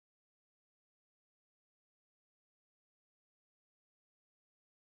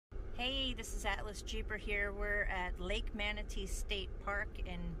Hey, this is Atlas Jeeper here. We're at Lake Manatee State Park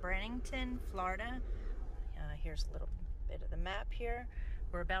in Bradenton, Florida. Here's a little bit of the map here.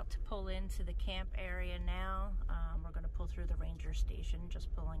 We're about to pull into the camp area now. We're going to pull through the ranger station,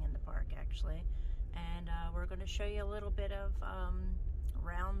 just pulling in the park actually. And we're going to show you a little bit of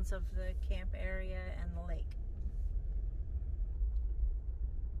rounds of the camp area and the lake.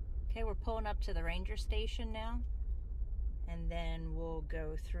 Okay, we're pulling up to the ranger station now. And then we'll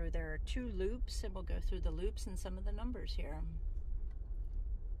go through, there are 2 loops, and we'll go through the loops and some of the numbers here.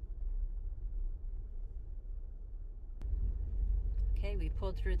 Okay, we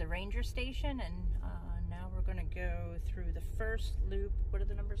pulled through the ranger station, and now we're going to go through the first loop. What are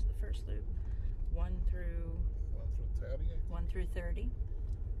the numbers of the first loop? 1 through 30. 1 through 30.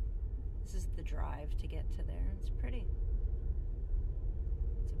 This is the drive to get to there. It's pretty.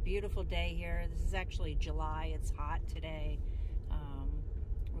 It's a beautiful day here. This is actually July. It's hot today.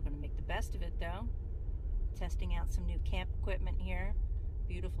 We're going to make the best of it though. Testing out some new camp equipment here.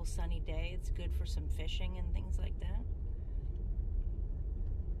 Beautiful sunny day. It's good for some fishing and things like that.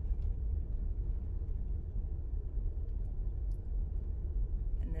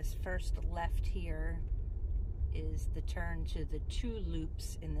 And this first left here is the turn to the 2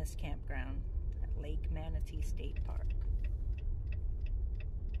 loops in this campground at Lake Manatee State Park.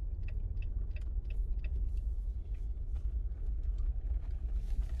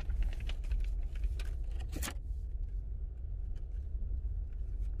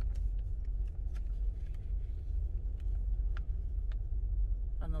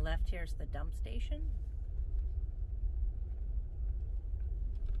 On the left here is the dump station.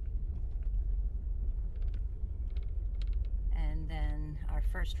 And then our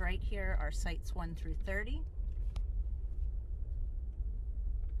first right here are sites 1 through 30.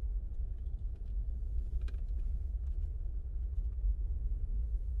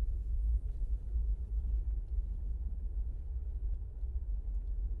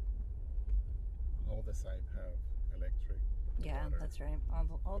 All the sites have electric. Yeah, water. that's right.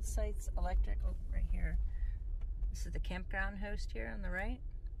 All the sites, electric. Oh, right here. This is the campground host here on the right.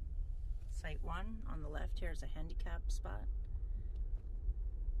 Site 1 on the left here is a handicap spot.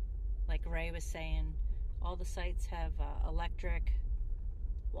 Like Ray was saying, all the sites have electric,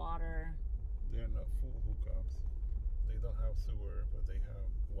 water. They're not full hookups. They don't have sewer, but they have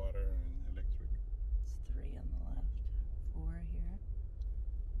water and electric. It's 3 on the left, 4 here.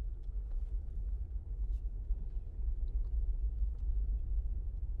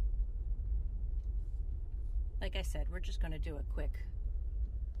 Like I said, we're just going to do a quick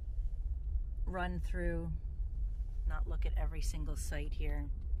run through, not look at every single site here,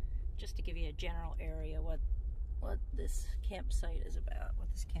 just to give you a general area what this campsite is about,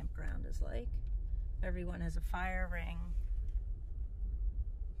 what this campground is like. Everyone has a fire ring.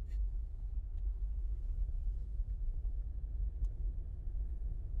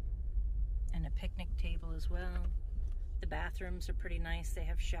 And a picnic table as well. The bathrooms are pretty nice. They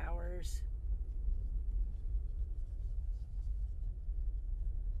have showers.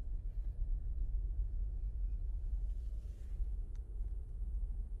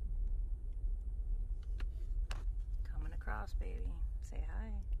 Across, baby. Say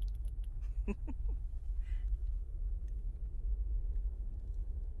hi.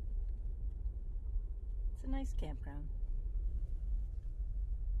 It's a nice campground.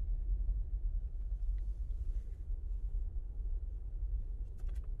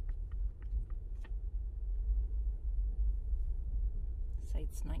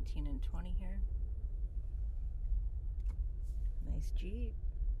 Sites 19 and 20 here. Nice Jeep.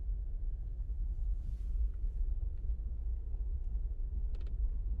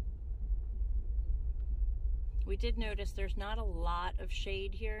 We did notice there's not a lot of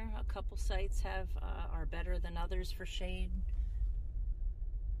shade here. A couple sites have are better than others for shade.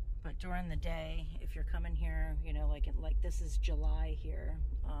 But during the day, if you're coming here, you know, like this is July here,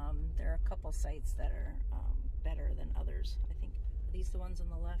 there are a couple sites that are better than others. I think, are these the ones on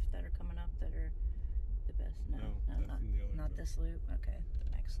the left that are coming up that are the best? No, not this loop. Okay,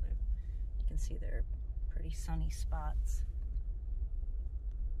 the next loop. You can see they're pretty sunny spots.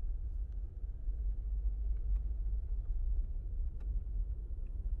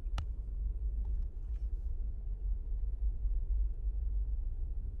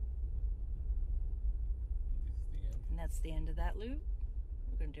 And that's the end of that loop.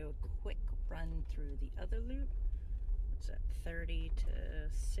 We're going to do a quick run through the other loop. What's that, 30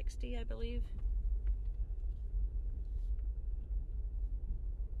 to 60, I believe.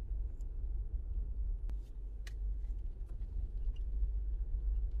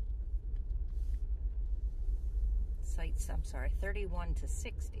 sites, I'm sorry, 31 to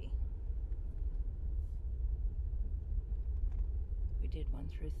 60. did one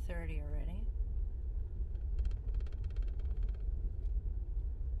through 30 already.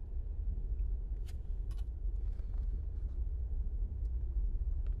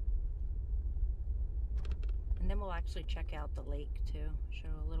 And then we'll actually check out the lake too. Show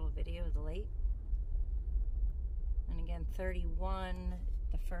a little video of the lake. And again, 31,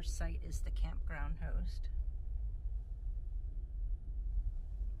 the first site is the campground host.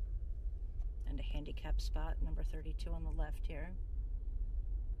 And a handicap spot, number 32 on the left here.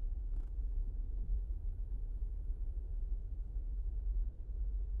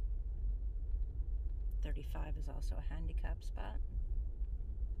 .35 is also a handicap spot.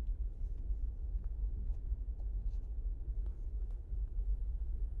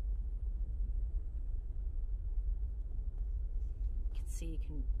 You can see you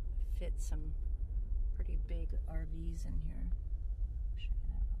can fit some pretty big RVs in here. I'll show you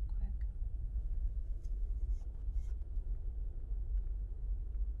that real quick.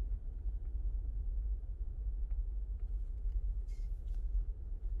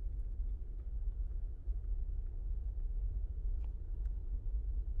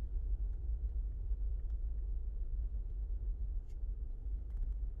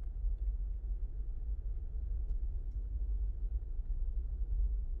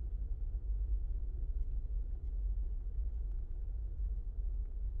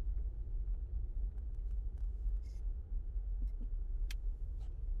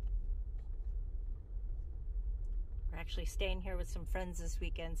 We're actually staying here with some friends this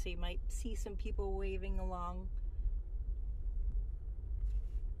weekend, so you might see some people waving along.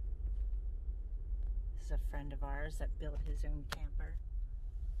 This is a friend of ours that built his own camper.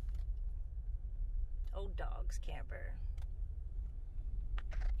 Old Dog's camper.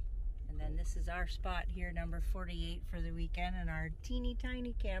 And then this is our spot here, number 48 for the weekend, in our teeny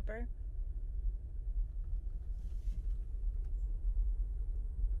tiny camper.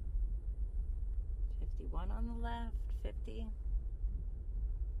 One on the left, 50.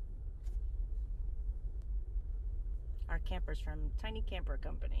 Our camper's from Tiny Camper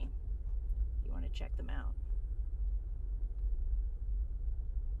Company. You want to check them out.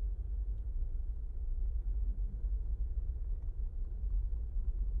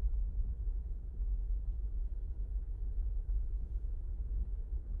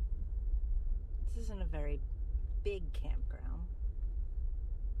 This isn't a very big campground.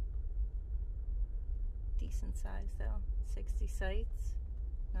 Decent size though, 60 sites,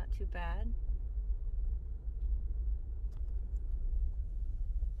 not too bad.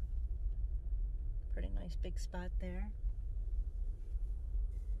 Pretty nice big spot there.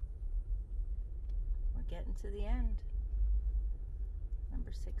 We're getting to the end.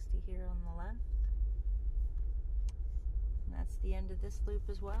 Number 60 here on the left. And that's the end of this loop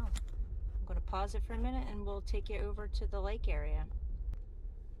as well. I'm going to pause it for a minute and we'll take you over to the lake area.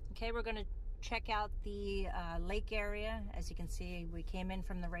 Okay, we're going to check out the lake area. As you can see, we came in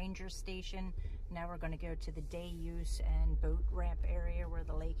from the ranger station. Now we're going to go to the day use and boat ramp area where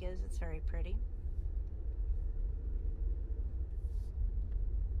the lake is. It's very pretty.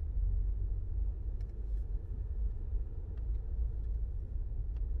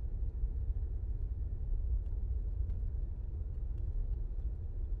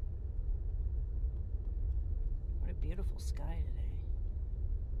 What a beautiful sky today.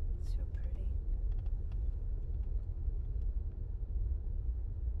 It's so pretty.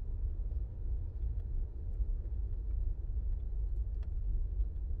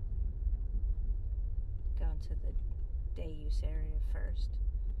 Going to the day use area first.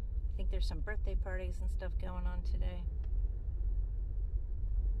 I think there's some birthday parties and stuff going on today.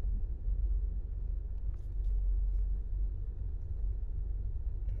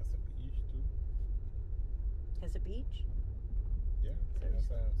 It has a beach too. Has a beach? Yeah, it has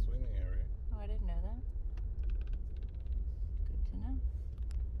a swimming area. Oh, I didn't know that. Good to know.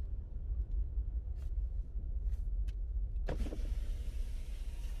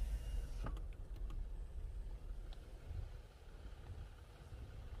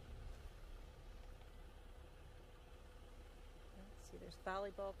 See, there's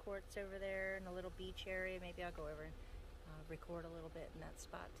volleyball courts over there and a little beach area. Maybe I'll go over and record a little bit in that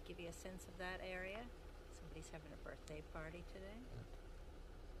spot to give you a sense of that area. Somebody's having a birthday party today.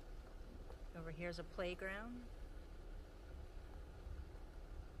 Over here's a playground.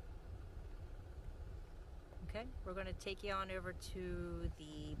 Okay, we're going to take you on over to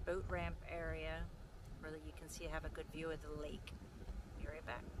the boat ramp area where you can see I have a good view of the lake. Be right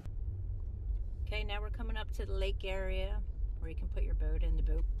back. Okay, now we're coming up to the lake area where you can put your boat in the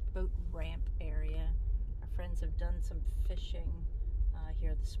boat ramp area. Our friends have done some fishing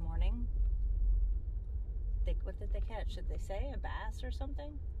here this morning. What did they catch? Did they say a bass or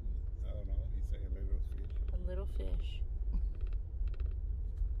something? I don't know. He said a little fish. A little fish.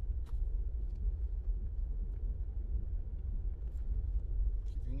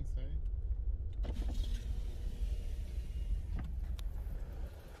 You think he said?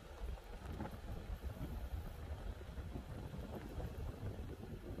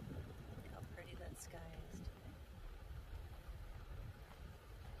 How pretty that sky is today.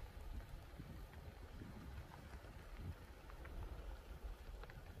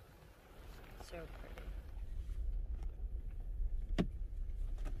 So pretty.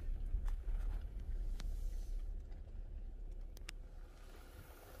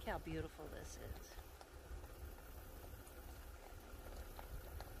 Look how beautiful this is.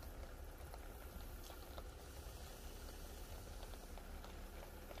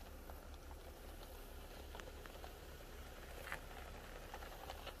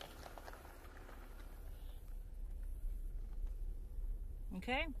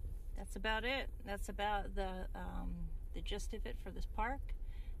 Okay, that's about it. That's about the gist of it for this park.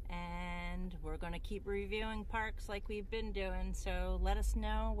 And we're going to keep reviewing parks like we've been doing. So let us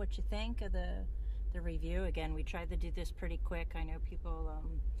know what you think of the review. Again, we tried to do this pretty quick. I know people,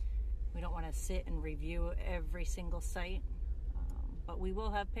 we don't want to sit and review every single site. But we will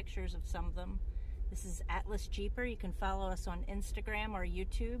have pictures of some of them. This is Atlas Jeeper. You can follow us on Instagram or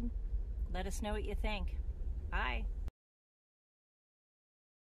YouTube. Let us know what you think. Bye.